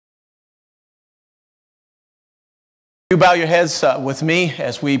You bow your heads with me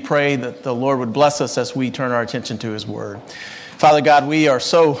as we pray that the Lord would bless us as we turn our attention to His Word. Father God, we are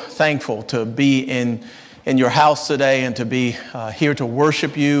so thankful to be in your house today and to be here to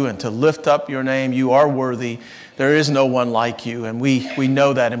worship you and to lift up your name. You are worthy. There is no one like you, and we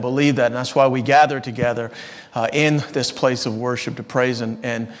know that and believe that, and that's why we gather together in this place of worship to praise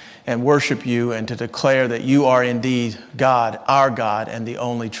and worship you and to declare that you are indeed God, our God, and the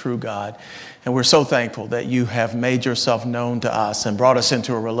only true God. And we're so thankful that you have made yourself known to us and brought us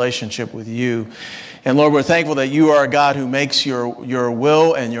into a relationship with you. And Lord, we're thankful that you are a God who makes your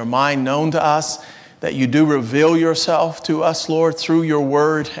will and your mind known to us, that you do reveal yourself to us, Lord, through your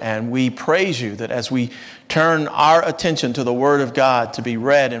word. And we praise you that as we turn our attention to the word of God to be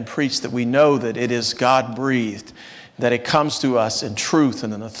read and preached, that we know that it is God-breathed, that it comes to us in truth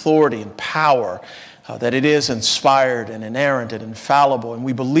and in authority and power, that it is inspired and inerrant and infallible. And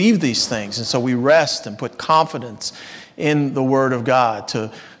we believe these things. And so we rest and put confidence in the Word of God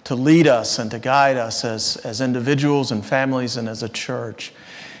to lead us and to guide us as individuals and families and as a church.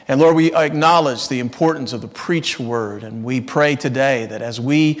 And Lord, we acknowledge the importance of the preached Word. And we pray today that as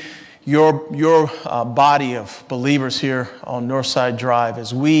we, your body of believers here on Northside Drive,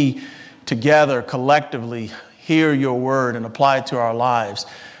 as we together collectively hear your Word and apply it to our lives,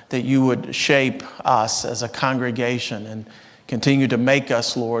 that you would shape us as a congregation and continue to make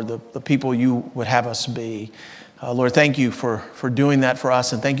us, Lord, the people you would have us be. Lord, thank you for doing that for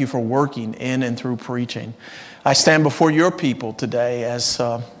us, and thank you for working in and through preaching. I stand before your people today as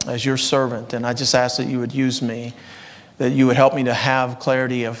your servant, and I just ask that you would use me, that you would help me to have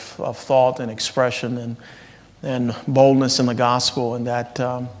clarity of thought and expression and boldness in the gospel, and that,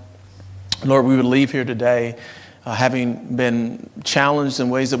 Lord, we would leave here today having been challenged in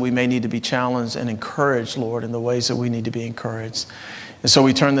ways that we may need to be challenged, and encouraged, Lord, in the ways that we need to be encouraged. And so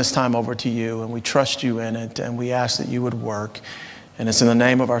we turn this time over to you, and we trust you in it, and we ask that you would work. And it's in the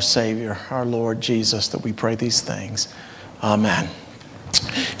name of our Savior, our Lord Jesus, that we pray these things. Amen.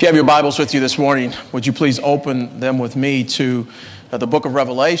 If you have your Bibles with you this morning, would you please open them with me to the book of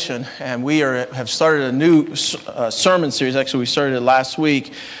Revelation? And we have started a new sermon series. Actually, we started it last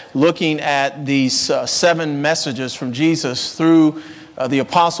week, looking at these 7 messages from Jesus through the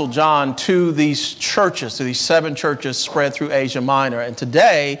Apostle John to these churches, to these 7 churches spread through Asia Minor. And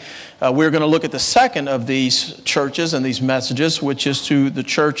today, we're going to look at the second of these churches and these messages, which is to the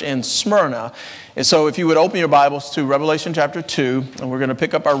church in Smyrna. And so if you would open your Bibles to Revelation chapter 2, and we're going to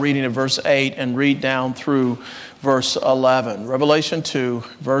pick up our reading at verse 8 and read down through verse 11. Revelation 2,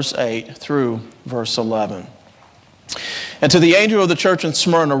 verse 8 through verse 11. And to the angel of the church in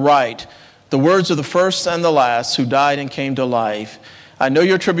Smyrna write, the words of the first and the last who died and came to life. I know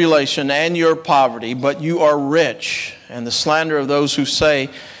your tribulation and your poverty, but you are rich, and the slander of those who say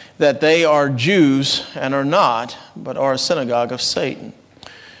that they are Jews and are not, but are a synagogue of Satan.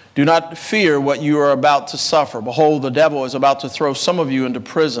 Do not fear what you are about to suffer. Behold, the devil is about to throw some of you into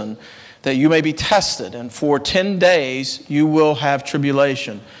prison, that you may be tested, and for 10 days you will have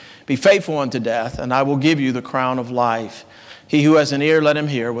tribulation. Be faithful unto death, and I will give you the crown of life. He who has an ear, let him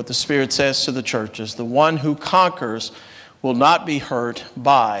hear what the Spirit says to the churches. The one who conquers will not be hurt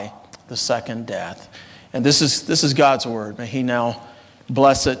by the second death. And this is God's word. May He now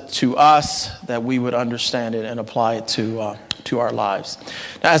bless it to us, that we would understand it and apply it to our lives.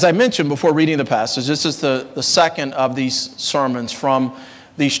 Now, as I mentioned before reading the passage, this is the second of these sermons from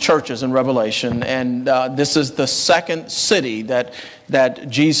these churches in Revelation, and this is the second city that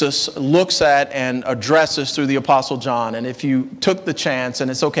Jesus looks at and addresses through the Apostle John. And if you took the chance, and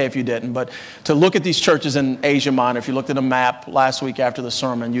it's okay if you didn't, but to look at these churches in Asia Minor, if you looked at a map last week after the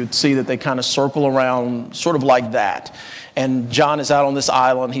sermon, you'd see that they kind of circle around sort of like that. And John is out on this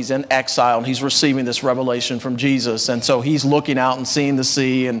island, he's in exile, and he's receiving this revelation from Jesus. And so he's looking out and seeing the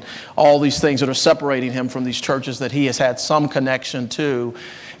sea and all these things that are separating him from these churches that he has had some connection to.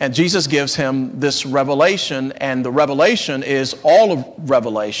 And Jesus gives him this revelation, and the revelation is all of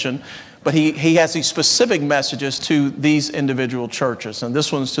Revelation, but he has these specific messages to these individual churches, and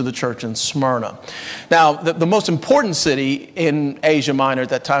this one's to the church in Smyrna. Now, the most important city in Asia Minor at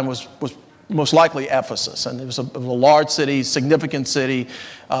that time was most likely Ephesus, and it was a large city, significant city,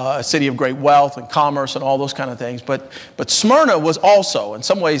 a city of great wealth and commerce and all those kind of things. But Smyrna was also, in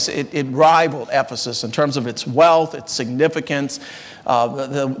some ways, it rivaled Ephesus in terms of its wealth, its significance,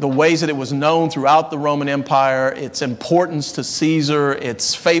 the ways that it was known throughout the Roman Empire, its importance to Caesar,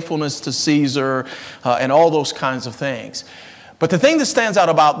 its faithfulness to Caesar, and all those kinds of things. But the thing that stands out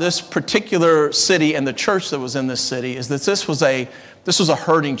about this particular city and the church that was in this city is that this was a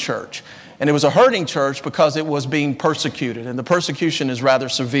hurting church. And it was a hurting church because it was being persecuted. And the persecution is rather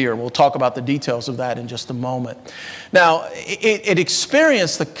severe. We'll talk about the details of that in just a moment. Now, it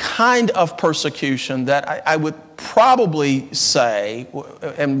experienced the kind of persecution that I would probably say,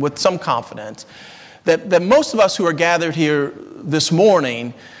 and with some confidence, that most of us who are gathered here this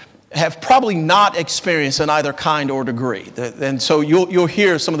morning have probably not experienced in either kind or degree. And so you'll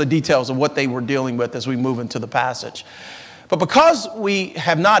hear some of the details of what they were dealing with as we move into the passage. But because we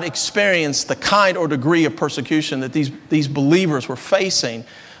have not experienced the kind or degree of persecution that these believers were facing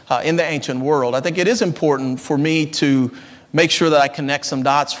in the ancient world, I think it is important for me to make sure that I connect some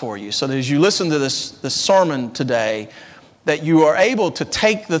dots for you, so that as you listen to this sermon today, that you are able to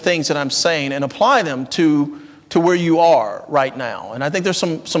take the things that I'm saying and apply them to where you are right now. And I think there's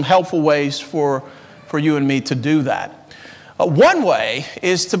some helpful ways for you and me to do that. One way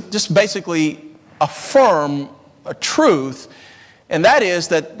is to just basically affirm a truth, and that is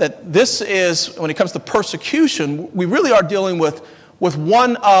that this is, when it comes to persecution, we really are dealing with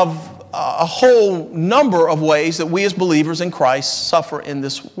one of a whole number of ways that we as believers in Christ suffer in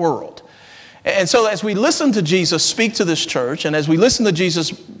this world. And so as we listen to Jesus speak to this church, and as we listen to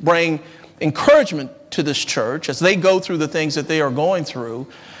Jesus bring encouragement to this church as they go through the things that they are going through,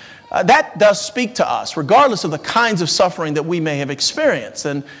 that does speak to us, regardless of the kinds of suffering that we may have experienced.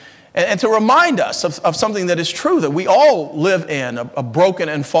 And to remind us of something that is true, that we all live in a broken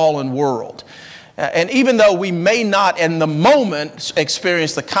and fallen world. And even though we may not in the moment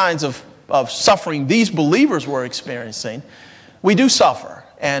experience the kinds of suffering these believers were experiencing, we do suffer,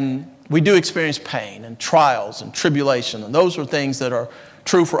 and we do experience pain and trials and tribulation. And those are things that are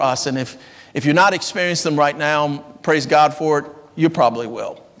true for us. And if you're not experiencing them right now, praise God for it, you probably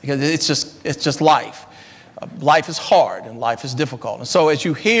will. Because it's just life. Life is hard and life is difficult. And so as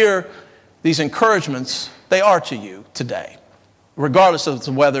you hear these encouragements, they are to you today, regardless of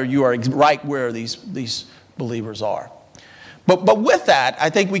whether you are right where these believers are. But with that, I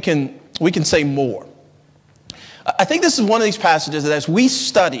think we can say more. I think this is one of these passages that as we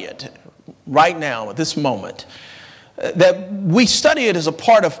study it right now at this moment, that we study it as a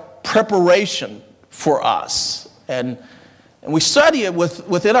part of preparation for us. And we study it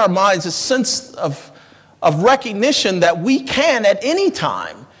within our minds a sense of recognition that we can at any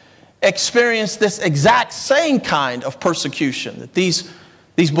time experience this exact same kind of persecution that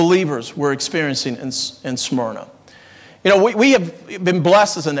these believers were experiencing in Smyrna. You know, we have been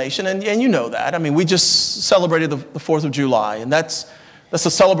blessed as a nation, and you know that. I mean, we just celebrated the 4th of July, and that's a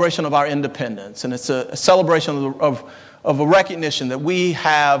celebration of our independence, and it's a celebration of a recognition that we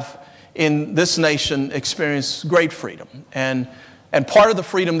have in this nation experienced great freedom. And part of the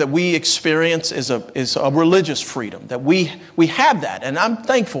freedom that we experience is a religious freedom, that we have that, and I'm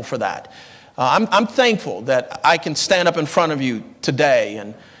thankful for that. I'm thankful that I can stand up in front of you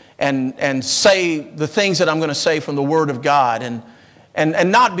today and say the things that I'm going to say from the Word of God,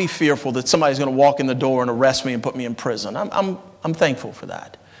 and not be fearful that somebody's going to walk in the door and arrest me and put me in prison. I'm thankful for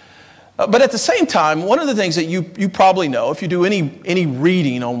that. But at the same time, one of the things that you probably know, if you do any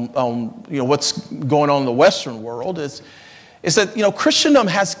reading on what's going on in the Western world, is that Christendom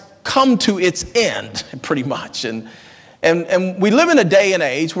has come to its end pretty much, and we live in a day and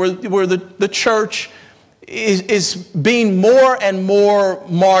age where the church is being more and more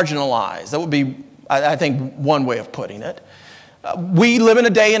marginalized. That would be, I think, one way of putting it. We live in a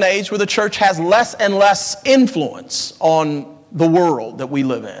day and age where the church has less and less influence on the world that we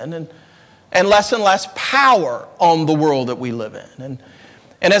live in, and less power on the world that we live in.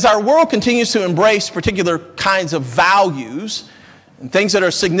 And as our world continues to embrace particular kinds of values and things that are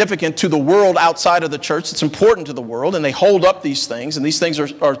significant to the world outside of the church, it's important to the world, and they hold up these things, and these things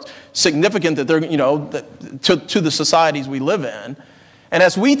are significant that they're, to the societies we live in. And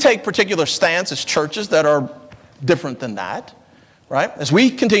as we take particular stance as churches that are different than that, right? As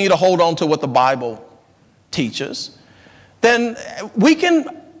we continue to hold on to what the Bible teaches, then we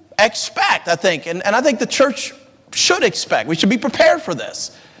can expect, I think, and I think the church should expect, we should be prepared for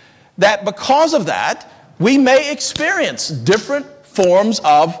this, that because of that, we may experience different forms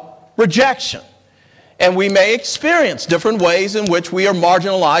of rejection. And we may experience different ways in which we are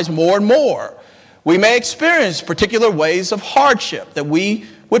marginalized more and more. We may experience particular ways of hardship that we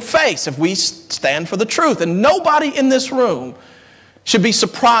would face if we stand for the truth. And nobody in this room should be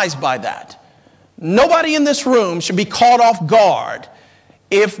surprised by that. Nobody in this room should be caught off guard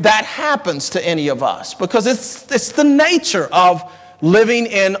if that happens to any of us, because it's the nature of living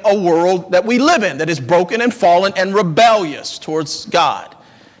in a world that we live in that is broken and fallen and rebellious towards God.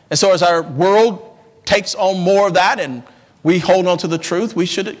 And so as our world takes on more of that and we hold on to the truth, we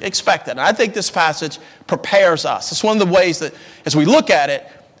should expect that. And I think this passage prepares us. It's one of the ways that as we look at it,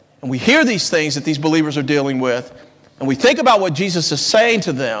 and we hear these things that these believers are dealing with, and we think about what Jesus is saying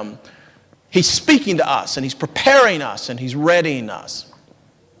to them, he's speaking to us, and he's preparing us, and he's readying us.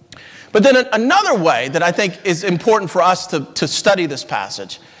 But then another way that I think is important for us to study this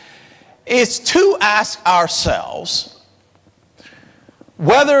passage is to ask ourselves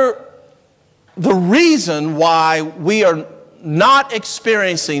whether the reason why we are not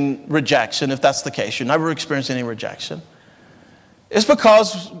experiencing rejection, if that's the case, you're never experiencing any rejection, is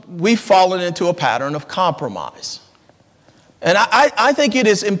because we've fallen into a pattern of compromise. And I think it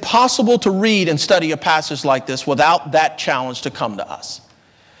is impossible to read and study a passage like this without that challenge to come to us.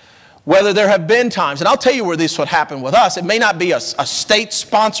 Whether there have been times, and I'll tell you where this would happen with us, it may not be a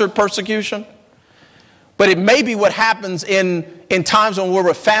state-sponsored persecution, but it may be what happens in times when we're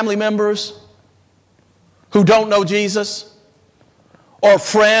with family members who don't know Jesus, or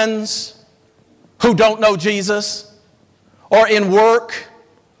friends who don't know Jesus, or in work,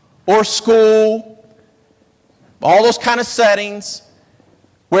 or school, all those kind of settings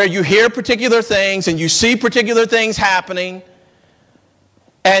where you hear particular things and you see particular things happening,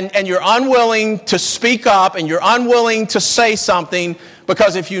 and you're unwilling to speak up and you're unwilling to say something,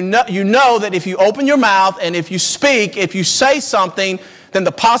 because if you know that if you open your mouth and if you speak, if you say something, then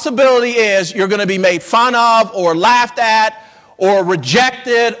the possibility is you're going to be made fun of or laughed at or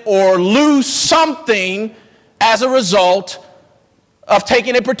rejected or lose something as a result of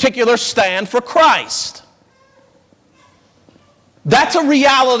taking a particular stand for Christ. That's a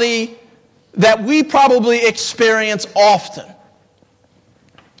reality that we probably experience often.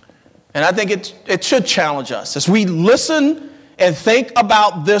 And I think it should challenge us. As we listen and think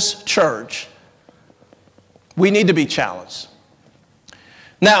about this church, we need to be challenged.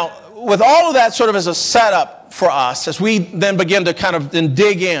 Now, with all of that sort of as a setup for us, as we then begin to kind of then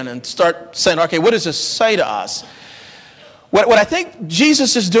dig in and start saying, okay, what does this say to us? What I think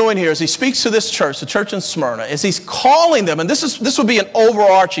Jesus is doing here as he speaks to this church, the church in Smyrna, is he's calling them, and this will be an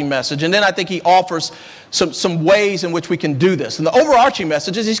overarching message, and then I think he offers some ways in which we can do this. And the overarching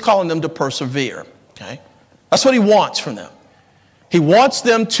message is he's calling them to persevere. Okay? That's what he wants from them. He wants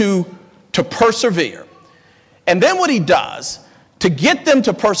them to persevere. And then what he does to get them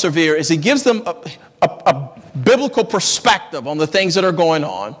to persevere is he gives them a biblical perspective on the things that are going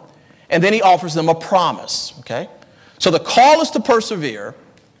on, and then he offers them a promise. Okay? So the call is to persevere.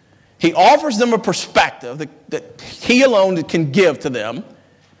 He offers them a perspective that he alone can give to them,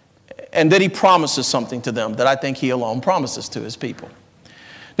 and then he promises something to them that I think he alone promises to his people.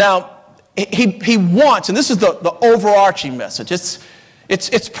 Now, he wants, and this is the overarching message,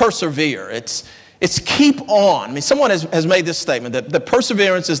 it's persevere. It's keep on. I mean, someone has made this statement that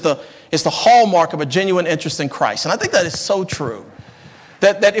perseverance is the hallmark of a genuine interest in Christ. And I think that is so true.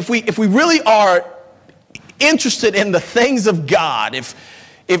 That if we really are interested in the things of God,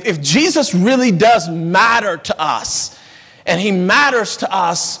 if Jesus really does matter to us, and he matters to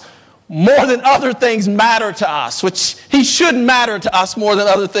us more than other things matter to us, which he should matter to us more than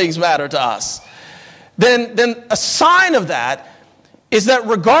other things matter to us, then a sign of that is that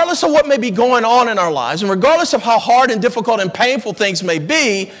regardless of what may be going on in our lives, and regardless of how hard and difficult and painful things may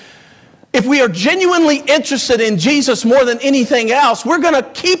be, if we are genuinely interested in Jesus more than anything else, we're going to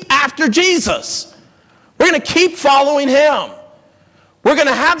keep after Jesus. We're going to keep following him. We're going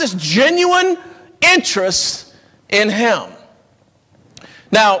to have this genuine interest in him.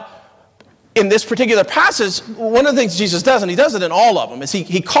 Now, in this particular passage, one of the things Jesus does, and he does it in all of them, is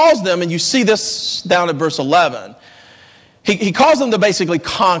he calls them, and you see this down at verse 11, he calls them to basically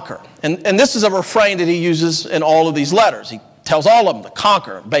conquer. And this is a refrain that he uses in all of these letters. He tells all of them to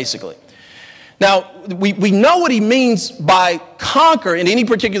conquer, basically. Now, we know what he means by conquer in any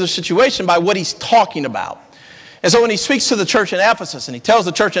particular situation by what he's talking about. And so when he speaks to the church in Ephesus, and he tells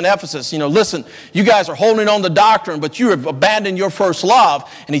the church in Ephesus, listen, you guys are holding on to doctrine, but you have abandoned your first love.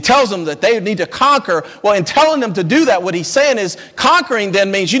 And he tells them that they need to conquer. Well, in telling them to do that, what he's saying is conquering then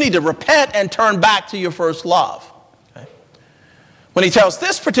means you need to repent and turn back to your first love. Okay? When he tells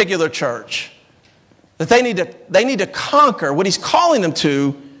this particular church that they need to conquer, what he's calling them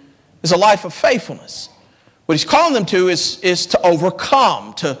to is a life of faithfulness. What he's calling them to is to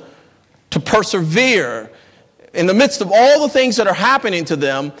overcome, to persevere in the midst of all the things that are happening to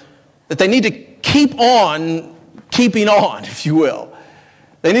them, that they need to keep on keeping on, if you will.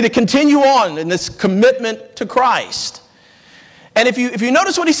 They need to continue on in this commitment to Christ. And if you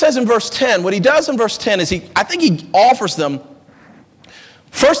notice what he says in verse 10, what he does in verse 10 is I think he offers them,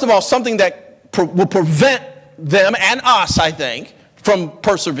 first of all, something that will prevent them and us, I think, from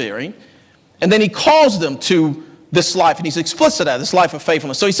persevering. And then he calls them to this life, and he's explicit at this life of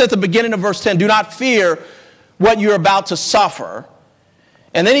faithfulness. So he said at the beginning of verse 10, do not fear what you're about to suffer.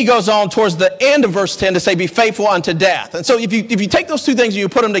 And then he goes on towards the end of verse 10 to say, be faithful unto death. And so if you take those two things and you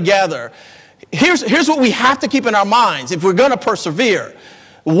put them together, here's what we have to keep in our minds if we're going to persevere.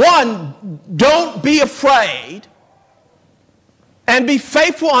 One, don't be afraid and be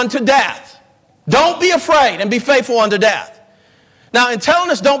faithful unto death. Don't be afraid and be faithful unto death. Now, in telling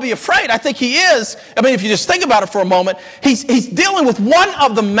us don't be afraid, I think he is, if you just think about it for a moment, he's dealing with one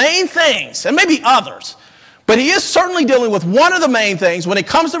of the main things, and maybe others, but he is certainly dealing with one of the main things when it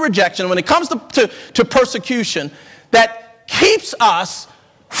comes to rejection, when it comes to persecution, that keeps us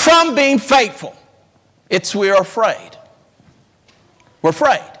from being faithful. It's we're afraid. We're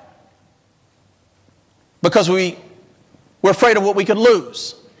afraid. Because we're afraid of what we could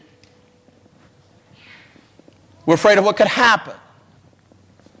lose. We're afraid of what could happen.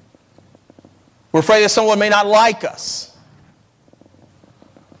 We're afraid that someone may not like us.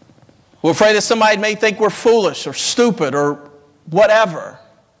 We're afraid that somebody may think we're foolish or stupid or whatever,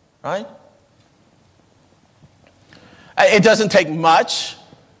 right? It doesn't take much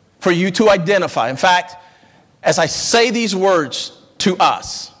for you to identify. In fact, as I say these words to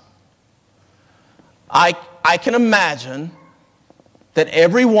us, I can imagine that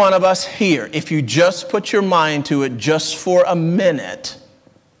every one of us here, if you just put your mind to it just for a minute,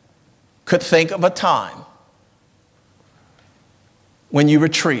 could think of a time when you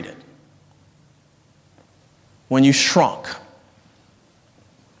retreated, when you shrunk,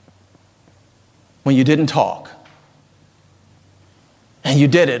 when you didn't talk, and you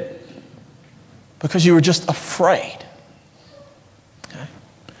did it because you were just afraid. Okay?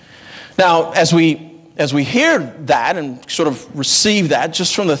 Now, as we hear that and sort of receive that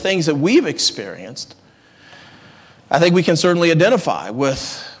just from the things that we've experienced, I think we can certainly identify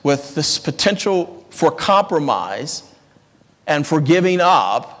with this potential for compromise and for giving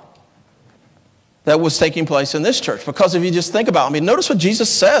up that was taking place in this church. Because if you just think about it, notice what Jesus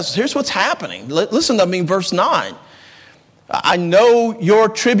says. Here's what's happening. Listen to me, verse 9. I know your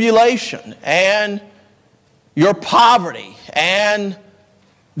tribulation and your poverty and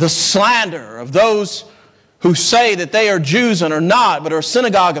the slander of those who say that they are Jews and are not, but are a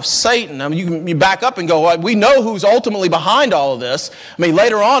synagogue of Satan. You back up and go, well, we know who's ultimately behind all of this.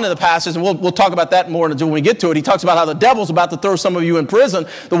 Later on in the passage, and we'll talk about that more when we get to it, he talks about how the devil's about to throw some of you in prison.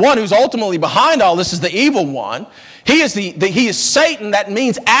 The one who's ultimately behind all this is the evil one. He is he is Satan. That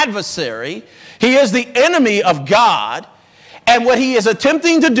means adversary. He is the enemy of God. And what he is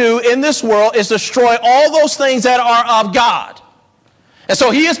attempting to do in this world is destroy all those things that are of God. And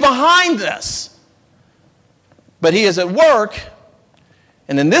so he is behind this. But he is at work,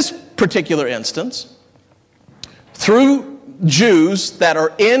 and in this particular instance, through Jews that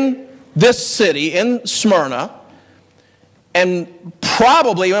are in this city, in Smyrna, and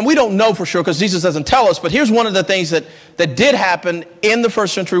probably, and we don't know for sure because Jesus doesn't tell us, but here's one of the things that did happen in the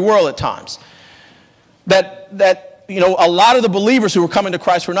first century world at times. That a lot of the believers who were coming to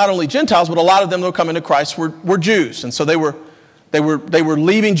Christ were not only Gentiles, but a lot of them who were coming to Christ were Jews. And so they were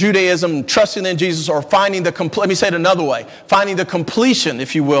leaving Judaism and trusting in Jesus, or finding let me say it another way, finding the completion,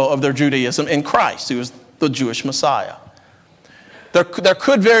 if you will, of their Judaism in Christ, who was the Jewish Messiah. There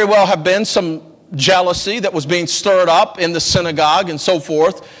could very well have been some jealousy that was being stirred up in the synagogue and so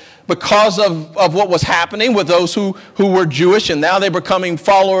forth because of what was happening with those who were Jewish, and now they're becoming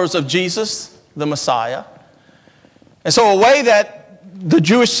followers of Jesus, the Messiah. And so a way that the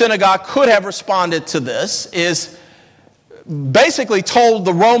Jewish synagogue could have responded to this is basically told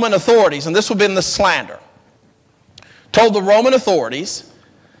the Roman authorities, and this would have been the slander, told the Roman authorities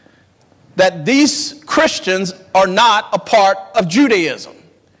that these Christians are not a part of Judaism.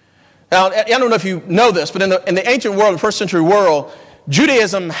 Now, I don't know if you know this, but in the ancient world, the first century world,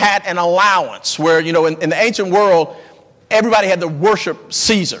 Judaism had an allowance where, in the ancient world, everybody had to worship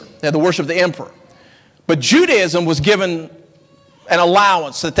Caesar. They had to worship the emperor. But Judaism was given an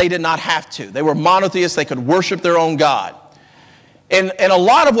allowance that they did not have to. They were monotheists. They could worship their own God. And a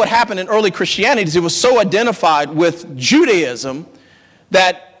lot of what happened in early Christianity is it was so identified with Judaism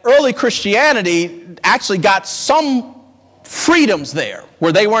that early Christianity actually got some freedoms there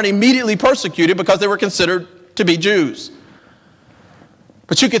where they weren't immediately persecuted because they were considered to be Jews.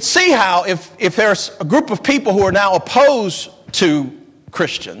 But you could see how if there's a group of people who are now opposed to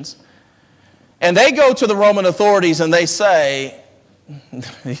Christians and they go to the Roman authorities and they say,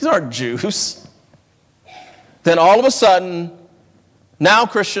 these aren't Jews, then all of a sudden, now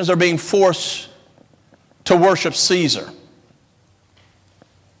Christians are being forced to worship Caesar.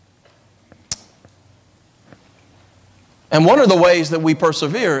 And one of the ways that we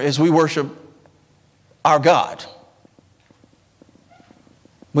persevere is we worship our God.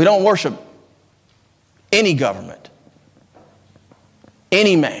 We don't worship any government.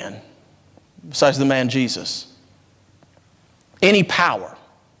 any man besides the man Jesus, any power.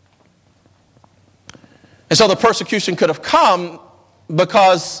 And so the persecution could have come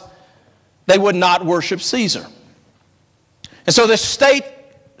because they would not worship Caesar. And so this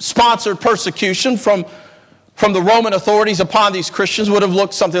state-sponsored persecution from the Roman authorities upon these Christians would have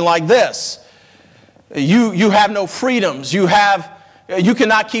looked something like this. You have no freedoms. You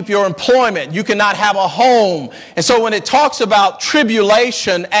cannot keep your employment. You cannot have a home. And so when it talks about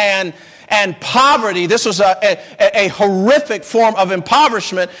tribulation and poverty, this was a horrific form of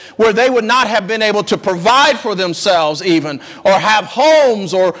impoverishment where they would not have been able to provide for themselves even, or have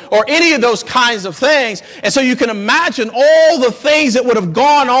homes, or any of those kinds of things. And so you can imagine all the things that would have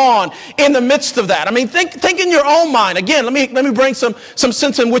gone on in the midst of that. I mean, think in your own mind. Again, let me bring some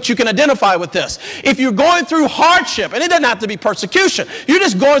sense in which you can identify with this. If you're going through hardship, and it doesn't have to be persecution, you're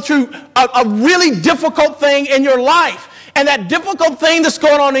just going through a really difficult thing in your life. And that difficult thing that's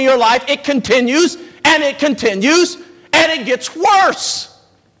going on in your life, it continues, and it continues, and it gets worse.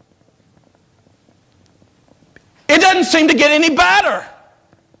 It doesn't seem to get any better.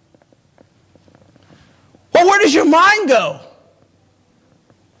 Well, where does your mind go?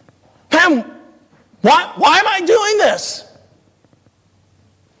 Man, why am I doing this?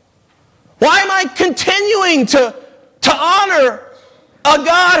 Why am I continuing to honor a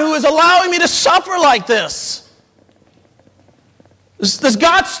God who is allowing me to suffer like this? Does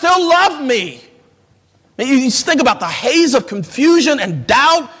God still love me? You think about the haze of confusion and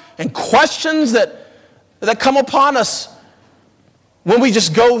doubt and questions that come upon us when we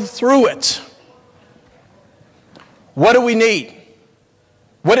just go through it. What do we need?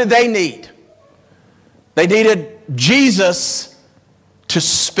 What did they need? They needed Jesus to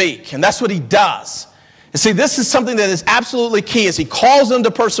speak, and that's what he does. And see, this is something that is absolutely key as he calls them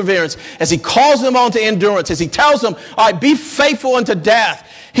to perseverance, as he calls them on to endurance, as he tells them, all right, be faithful unto death.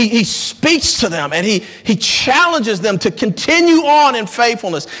 He speaks to them, and he challenges them to continue on in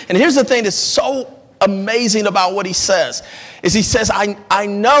faithfulness. And here's the thing that's so amazing about what he says, is he says, I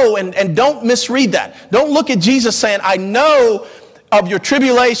know, and don't misread that. Don't look at Jesus saying, I know of your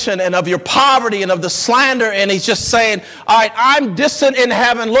tribulation and of your poverty and of the slander, and he's just saying, all right, I'm distant in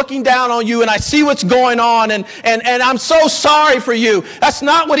heaven looking down on you, and I see what's going on, and I'm so sorry for you. That's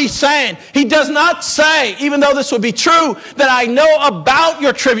not what he's saying. He does not say, even though this would be true, that I know about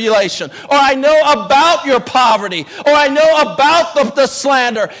your tribulation, or I know about your poverty, or I know about the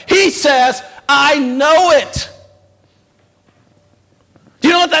slander. He says, I know it. Do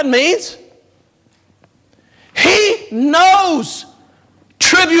you know what that means? He knows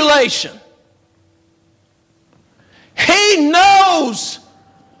tribulation. He knows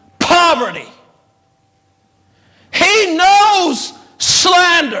poverty. He knows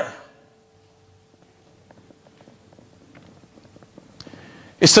slander.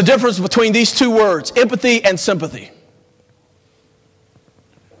 It's the difference between these two words, empathy and sympathy.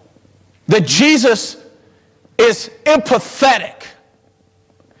 That Jesus is empathetic.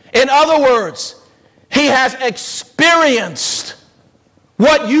 In other words, he has experienced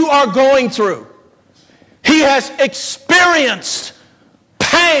what you are going through. He has experienced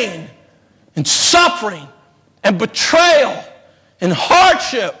pain and suffering and betrayal and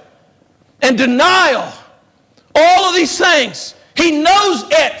hardship and denial. All of these things. He knows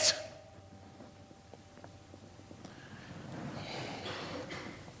it.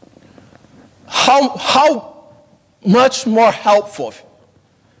 How much more helpful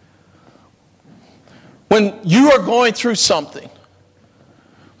when you are going through something,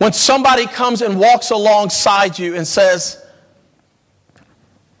 when somebody comes and walks alongside you and says,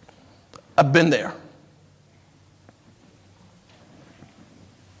 I've been there.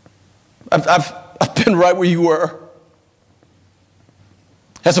 I've been right where you were.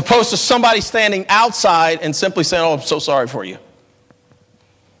 As opposed to somebody standing outside and simply saying, oh, I'm so sorry for you.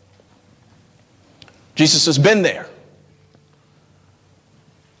 Jesus has been there.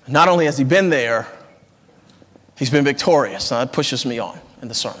 Not only has he been there, he's been victorious. Now that pushes me on in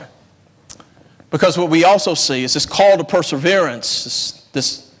the sermon. Because what we also see is this call to perseverance,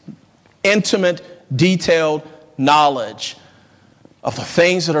 this intimate, detailed knowledge of the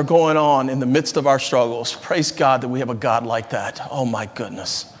things that are going on in the midst of our struggles. Praise God that we have a God like that. Oh my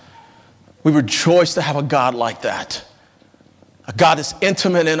goodness. We rejoice to have a God like that. A God that's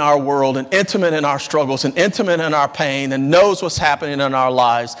intimate in our world and intimate in our struggles and intimate in our pain and knows what's happening in our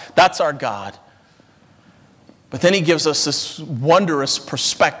lives. That's our God. But then he gives us this wondrous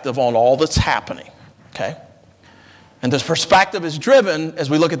perspective on all that's happening. Okay? And this perspective is driven,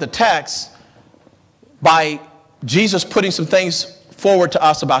 as we look at the text, by Jesus putting some things forward to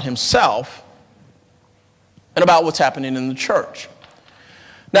us about himself and about what's happening in the church.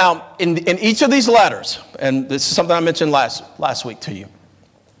 Now, in each of these letters, and this is something I mentioned last week to you,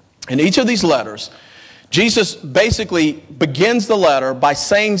 in each of these letters, Jesus basically begins the letter by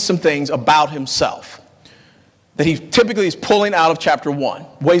saying some things about himself that he typically is pulling out of chapter 1,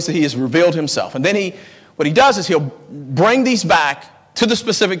 ways that he has revealed himself. And then what he does is he'll bring these back to the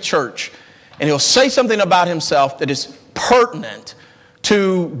specific church, and he'll say something about himself that is pertinent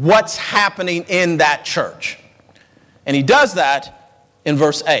to what's happening in that church. And he does that in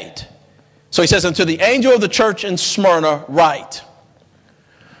verse 8. So he says, "Unto the angel of the church in Smyrna write,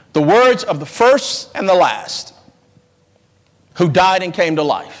 the words of the first and the last, who died and came to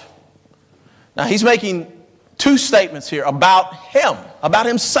life." Now he's making two statements here about him, about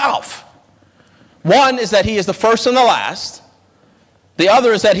himself. One is that he is the first and the last. The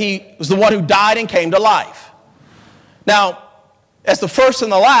other is that he was the one who died and came to life. Now, as the first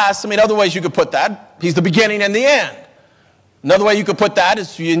and the last, other ways you could put that, he's the beginning and the end. Another way you could put that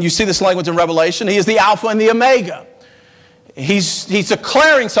is, and you see this language in Revelation, he is the Alpha and the Omega. He's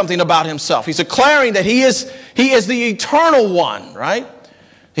declaring something about himself. He's declaring that he is the eternal one, right?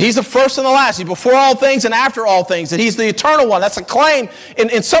 He's the first and the last. He's before all things and after all things. That he's the eternal one. That's a claim.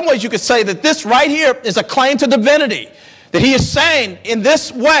 In some ways you could say that this right here is a claim to divinity. That he is saying in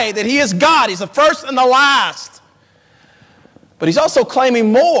this way that he is God. He's the first and the last. But he's also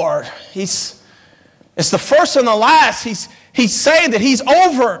claiming more. It's the first and the last. He's saying that he's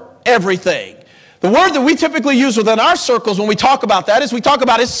over everything. The word that we typically use within our circles when we talk about that is we talk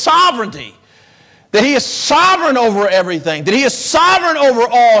about his sovereignty. That he is sovereign over everything. That he is sovereign over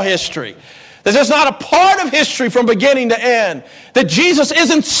all history. That there's not a part of history from beginning to end that Jesus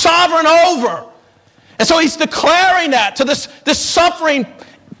isn't sovereign over. And so he's declaring that to this suffering,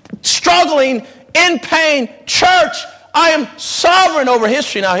 struggling, in pain church. I am sovereign over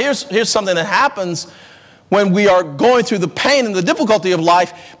history. Now here's something that happens when we are going through the pain and the difficulty of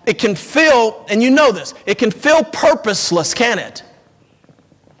life. It can feel, and you know this, it can feel purposeless, can it?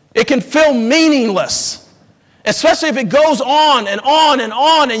 It can feel meaningless, especially if it goes on and on and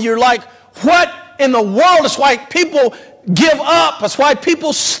on, and you're like, what in the world? That's why people give up. That's why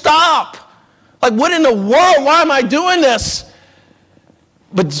people stop. Like, what in the world? Why am I doing this?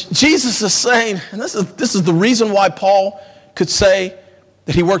 But Jesus is saying, and this is the reason why Paul could say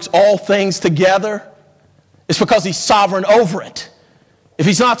that he works all things together. It's because he's sovereign over it. If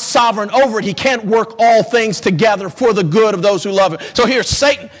he's not sovereign over it, he can't work all things together for the good of those who love him. So here's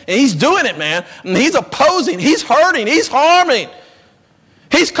Satan, and he's doing it, man. And he's opposing, he's hurting, he's harming.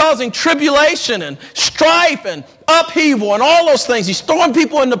 He's causing tribulation and strife and upheaval and all those things. He's throwing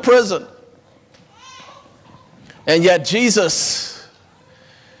people into prison. And yet Jesus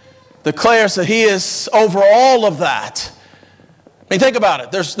declares that he is over all of that. Think about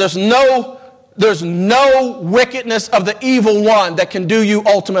it. There's no wickedness of the evil one that can do you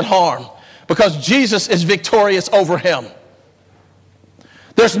ultimate harm, because Jesus is victorious over him.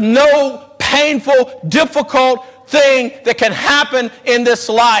 There's no painful, difficult thing that can happen in this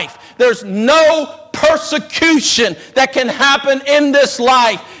life. There's no persecution that can happen in this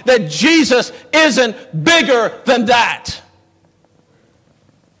life that Jesus isn't bigger than that.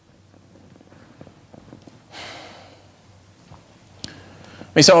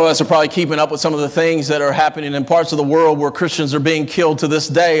 Some of us are probably keeping up with some of the things that are happening in parts of the world where Christians are being killed to this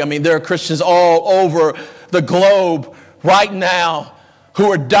day. There are Christians all over the globe right now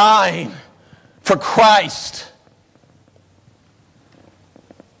who are dying for Christ.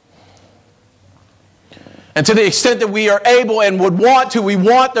 And to the extent that we are able and would want to, we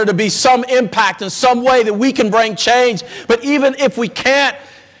want there to be some impact in some way that we can bring change. But even if we can't,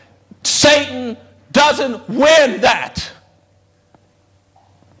 Satan doesn't win that.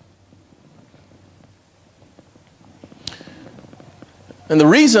 And the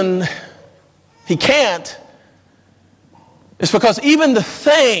reason he can't is because even the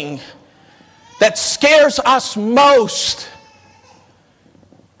thing that scares us most,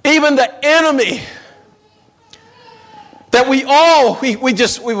 even the enemy that we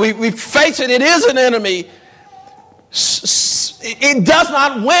face it is an enemy, it does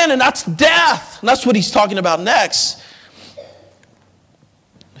not win, and that's death. And that's what he's talking about next.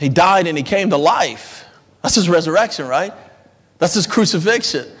 He died and he came to life. That's his resurrection, right? That's his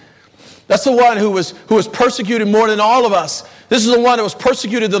crucifixion. That's the one who was persecuted more than all of us. This is the one that was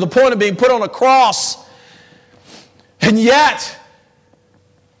persecuted to the point of being put on a cross. And yet,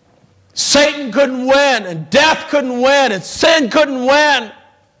 Satan couldn't win, and death couldn't win, and sin couldn't win.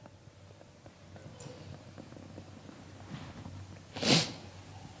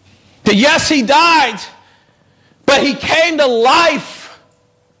 Yes, he died, but he came to life.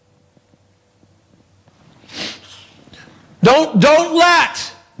 Don't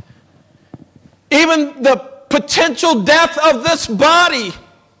let even the potential death of this body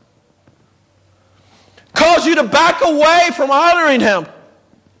cause you to back away from honoring him.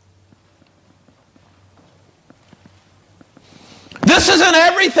 This isn't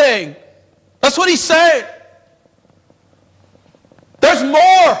everything. That's what he's saying. There's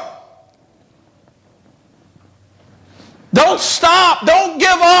more. Don't stop. Don't give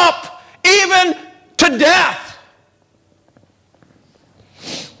up, even to death.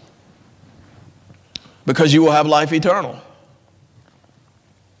 Because you will have life eternal.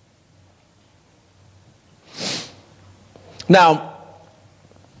 Now,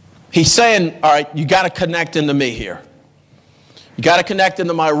 he's saying, all right, you got to connect into me here. You got to connect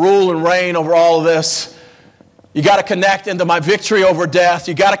into my rule and reign over all of this. You got to connect into my victory over death.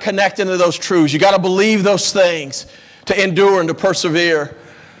 You got to connect into those truths. You got to believe those things to endure and to persevere.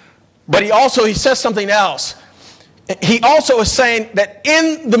 But he says something else. He also is saying that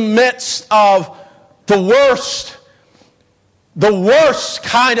in the midst of the worst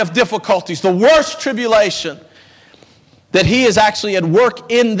kind of difficulties, the worst tribulation, that he is actually at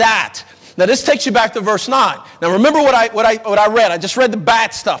work in that. Now this takes you back to verse 9. Now remember what I read. I just read the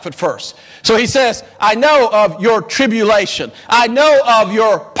bad stuff at first. So he says, I know of your tribulation. I know of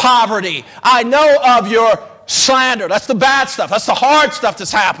your poverty. I know of your slander. That's the bad stuff. That's the hard stuff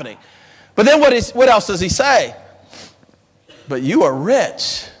that's happening. But then what else does he say? But you are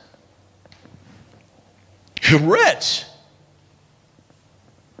rich. You're rich.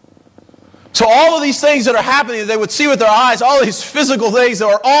 So all of these things that are happening, they would see with their eyes, all these physical things that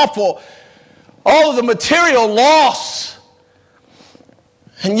are awful, all of the material loss.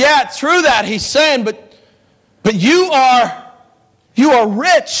 And yet, through that, he's saying, but you are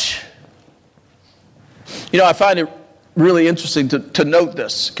rich. You know, I find it really interesting to note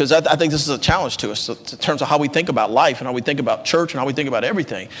this, because I think this is a challenge to us in terms of how we think about life and how we think about church and how we think about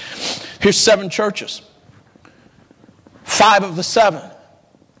everything. Here's 7 churches. 5 of the 7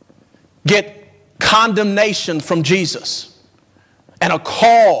 get condemnation from Jesus and a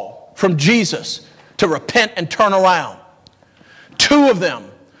call from Jesus to repent and turn around. 2 of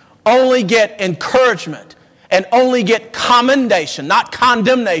them only get encouragement and only get commendation, not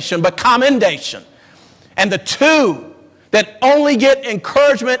condemnation, but commendation. And the 2 that only get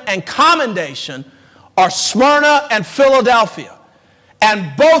encouragement and commendation are Smyrna and Philadelphia.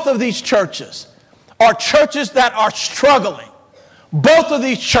 And both of these churches are churches that are struggling. Both of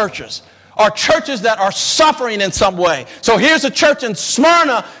these churches are churches that are suffering in some way. So here's a church in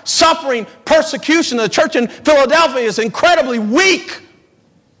Smyrna suffering persecution. The church in Philadelphia is incredibly weak.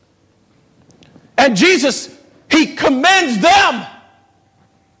 And Jesus, he commends them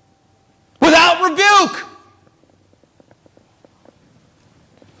without rebuke.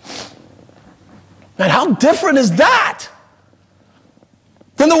 And how different is that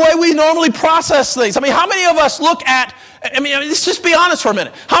than the way we normally process things? I mean, how many of us look at, let's just be honest for a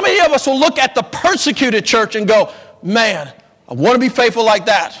minute. How many of us will look at the persecuted church and go, man, I want to be faithful like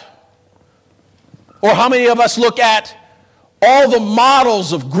that? Or how many of us look at all the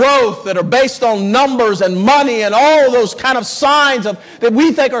models of growth that are based on numbers and money and all of those kind of signs that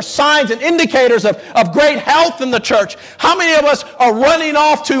we think are signs and indicators of great health in the church? How many of us are running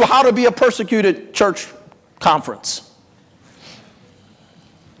off to how to be a persecuted church conference?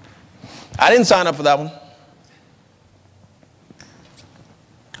 I didn't sign up for that one.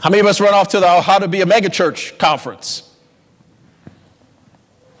 How many of us run off to the how to be a megachurch conference?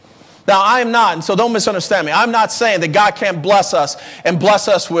 Now, I am not, and so don't misunderstand me. I'm not saying that God can't bless us and bless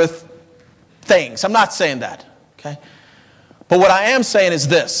us with things. I'm not saying that, okay? But what I am saying is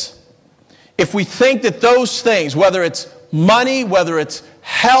this. If we think that those things, whether it's money, whether it's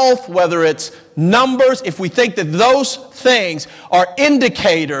health, whether it's numbers, if we think that those things are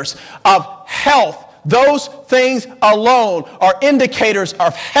indicators of health, those things alone are indicators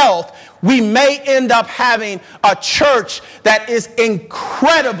of health, we may end up having a church that is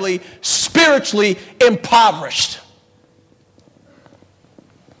incredibly spiritually impoverished.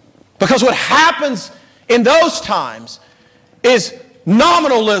 Because what happens in those times is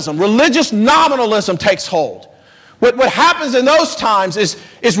nominalism, religious nominalism takes hold. What happens in those times is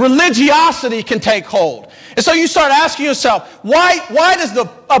religiosity can take hold. And so you start asking yourself, why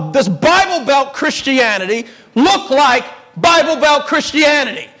does Bible Belt Christianity look like Bible Belt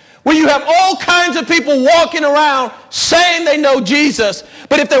Christianity? Where you have all kinds of people walking around saying they know Jesus,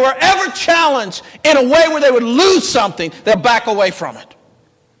 but if they were ever challenged in a way where they would lose something, they'll back away from it.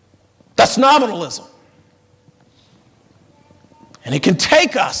 That's nominalism. And it can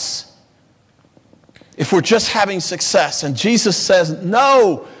take us if we're just having success. And Jesus says,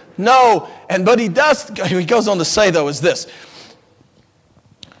 no. And what he does, he goes on to say, though, is this.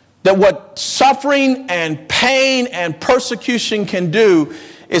 that what suffering and pain and persecution can do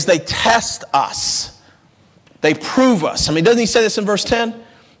is they test us. They prove us. I mean, doesn't he say this in verse 10?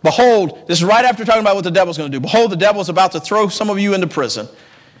 Behold, this is right after talking about what the devil's going to do. Behold, the devil is about to throw some of you into prison,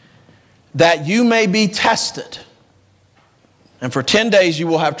 that you may be tested. And for 10 days you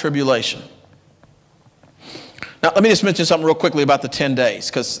will have tribulation. Now, let me just mention something real quickly about the 10 days,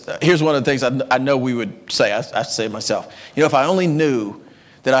 because here's one of the things I know we would say. I say to myself, you know, if I only knew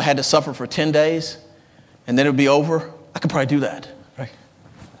that I had to suffer for 10 days and then it would be over, I could probably do that. Right?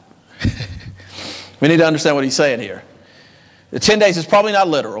 We need to understand what he's saying here. The 10 days is probably not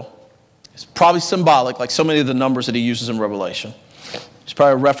literal. It's probably symbolic, like so many of the numbers that he uses in Revelation. It's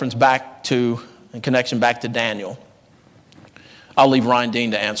probably a reference back to, in connection back to Daniel. I'll leave Ryan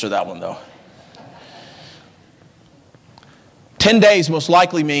Dean to answer that one, though. 10 days most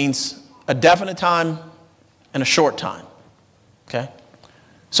likely means a definite time and a short time. Okay?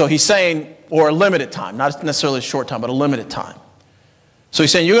 So he's saying, or a limited time, not necessarily a short time, but a limited time. So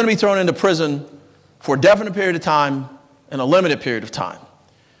he's saying you're going to be thrown into prison for a definite period of time and a limited period of time.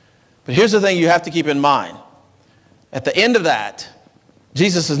 But here's the thing you have to keep in mind. At the end of that,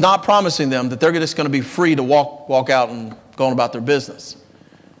 Jesus is not promising them that they're just going to be free to walk out and go on about their business.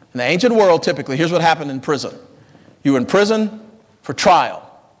 In the ancient world, typically, here's what happened in prison. You were in prison for trial.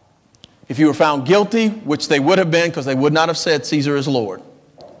 If you were found guilty, which they would have been because they would not have said Caesar is Lord,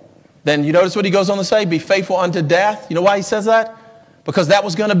 then you notice what he goes on to say, be faithful unto death. You know why he says that? Because that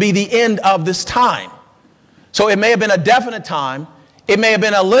was going to be the end of this time. So it may have been a definite time, it may have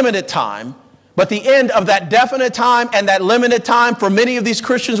been a limited time, but the end of that definite time and that limited time for many of these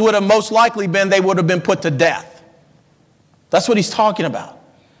Christians would have most likely been they would have been put to death. That's what he's talking about.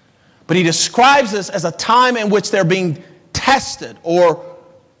 But he describes this as a time in which they're being tested or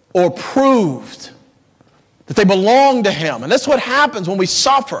proved that they belong to him. And that's what happens when we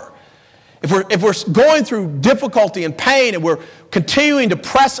suffer. If we're going through difficulty and pain and we're continuing to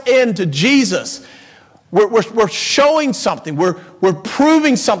press into Jesus, we're showing something. We're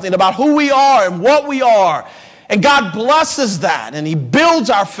proving something about who we are and what we are. And God blesses that, and he builds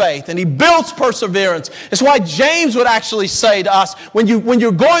our faith, and he builds perseverance. It's why James would actually say to us, when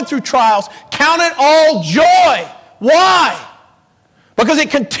you're going through trials, count it all joy. Why? Because it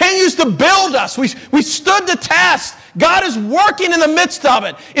continues to build us. We stood the test. God is working in the midst of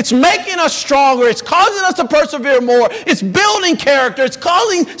it. It's making us stronger. It's causing us to persevere more. It's building character. It's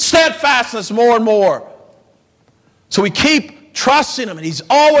causing steadfastness more and more. So we keep trusting him, and he's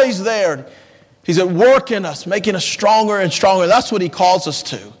always there. He's at work in us, making us stronger and stronger. That's what he calls us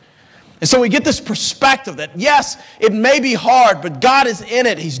to. And so we get this perspective that, yes, it may be hard, but God is in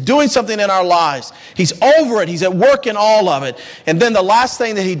it. He's doing something in our lives. He's over it. He's at work in all of it. And then the last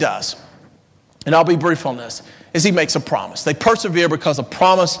thing that he does, and I'll be brief on this, is he makes a promise. They persevere because a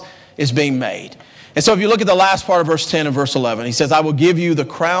promise is being made. And so if you look at the last part of verse 10 and verse 11, he says, I will give you the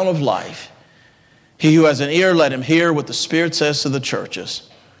crown of life. He who has an ear, let him hear what the Spirit says to the churches.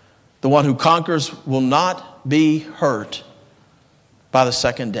 The one who conquers will not be hurt by the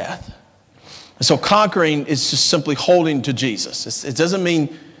second death. And so conquering is just simply holding to Jesus. It doesn't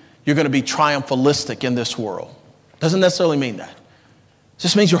mean you're going to be triumphalistic in this world. It doesn't necessarily mean that. It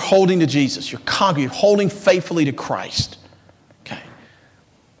just means you're holding to Jesus. You're conquering. You're holding faithfully to Christ. Okay.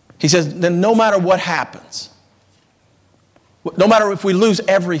 He says, then no matter what happens, no matter if we lose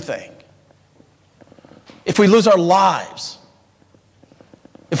everything, if we lose our lives,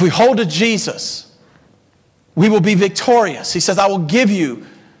 if we hold to Jesus, we will be victorious. He says, I will give you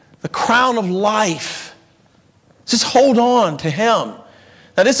the crown of life. Just hold on to him.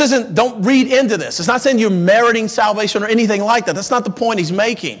 Now this isn't, don't read into this. It's not saying you're meriting salvation or anything like that. That's not the point he's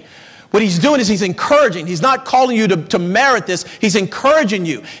making. What he's doing is he's encouraging. He's not calling you to merit this. He's encouraging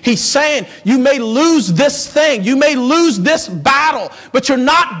you. He's saying you may lose this thing. You may lose this battle, but you're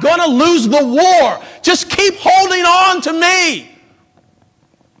not going to lose the war. Just keep holding on to me.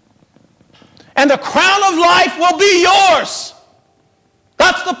 And the crown of life will be yours.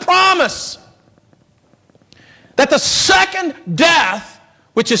 That's the promise. That the second death,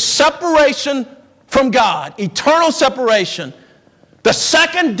 which is separation from God, eternal separation, the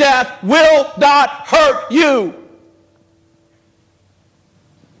second death will not hurt you.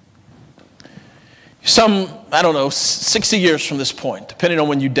 Some, 60 years from this point, depending on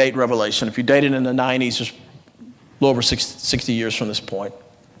when you date Revelation. If you date it in the 90s, just a little over 60 years from this point.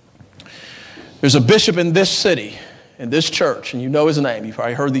 There's a bishop in this city, in this church, and you know his name. You've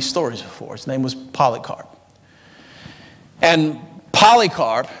probably heard these stories before. His name was Polycarp. And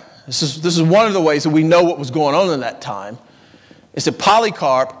Polycarp, this is one of the ways that we know what was going on in that time, is that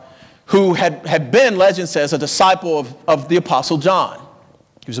Polycarp, who had been, legend says, a disciple of the Apostle John.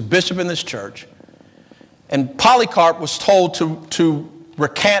 He was a bishop in this church. And Polycarp was told to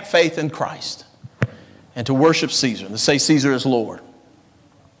recant faith in Christ and to worship Caesar, and to say Caesar is Lord.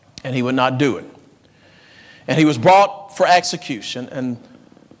 And he would not do it. And he was brought for execution, and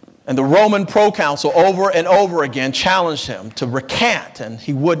the Roman proconsul over and over again challenged him to recant, and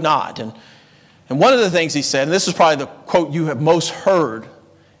he would not. And one of the things he said, and this is probably the quote you have most heard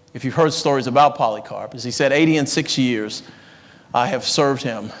if you've heard stories about Polycarp, is he said, 86 years I have served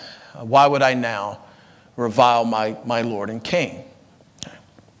him. Why would I now revile my Lord and King?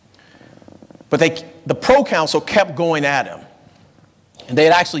 But the proconsul kept going at him. And they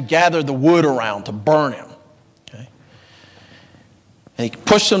had actually gathered the wood around to burn him. Okay? And he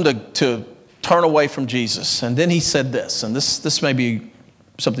pushed them to turn away from Jesus. And then he said this, and this may be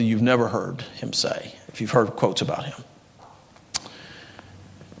something you've never heard him say, if you've heard quotes about him.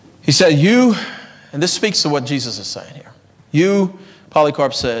 He said, you, and this speaks to what Jesus is saying here. You,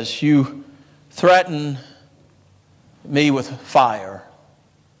 Polycarp says, you threaten me with fire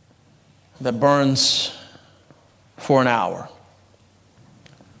that burns for an hour.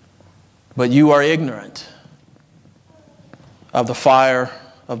 But you are ignorant of the fire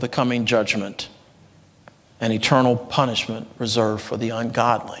of the coming judgment and eternal punishment reserved for the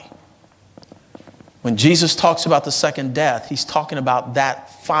ungodly. When Jesus talks about the second death, he's talking about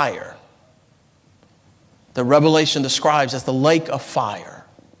that fire. The Revelation describes as the lake of fire.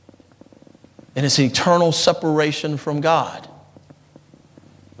 And it's an eternal separation from God.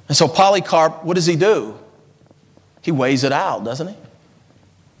 And so Polycarp, what does he do? He weighs it out, doesn't he?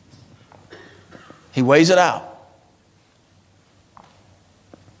 He weighs it out.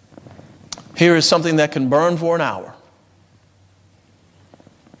 Here is something that can burn for an hour.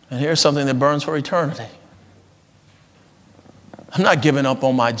 And here's something that burns for eternity. I'm not giving up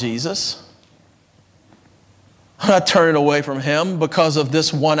on my Jesus. I'm not turning away from him because of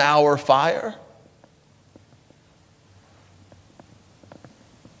this 1 hour fire.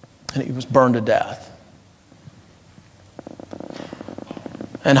 And he was burned to death.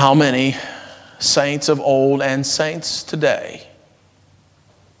 And how many saints of old and saints today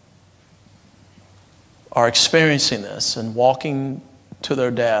are experiencing this and walking to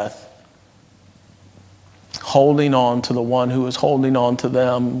their death, holding on to the one who is holding on to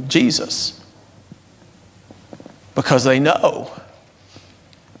them, Jesus, because they know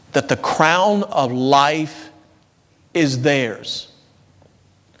that the crown of life is theirs.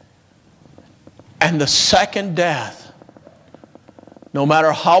 And the second death, no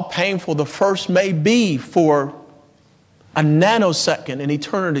matter how painful the first may be for a nanosecond in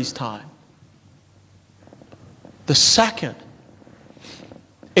eternity's time, the second,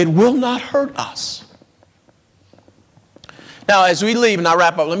 it will not hurt us. Now, as we leave and I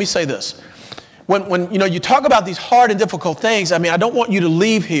wrap up, let me say this. When you talk about these hard and difficult things, I mean, I don't want you to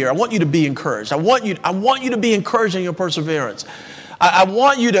leave here. I want you to be encouraged. I want you to be encouraged in your perseverance. I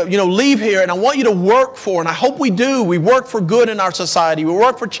want you to, leave here, and I want you to work for, and I hope we do. We work for good in our society. We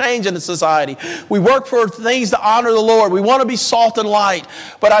work for change in the society. We work for things to honor the Lord. We want to be salt and light.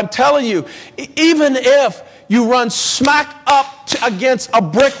 But I'm telling you, even if you run smack up against a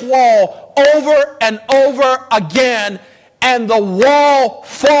brick wall over and over again, and the wall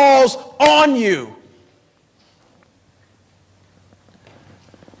falls on you,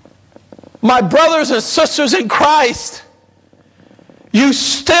 my brothers and sisters in Christ, you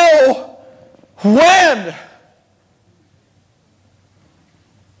still win.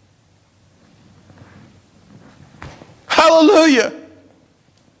 Hallelujah.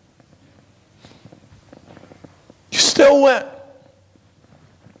 You still win.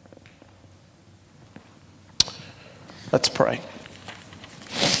 Let's pray.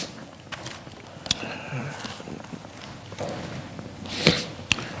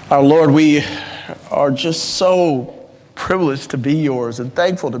 Our Lord, we are just so privileged to be yours and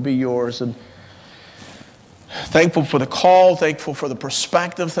thankful to be yours, and thankful for the call, thankful for the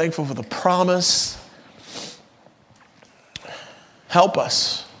perspective, thankful for the promise. Help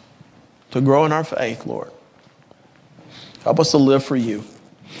us to grow in our faith, Lord. Help us to live for you.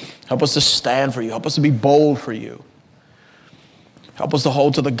 Help us to stand for you. Help us to be bold for you. Help us to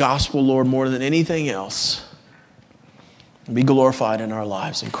hold to the gospel, Lord, more than anything else. And be glorified in our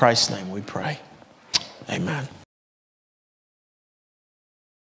lives. In Christ's name we pray. Amen.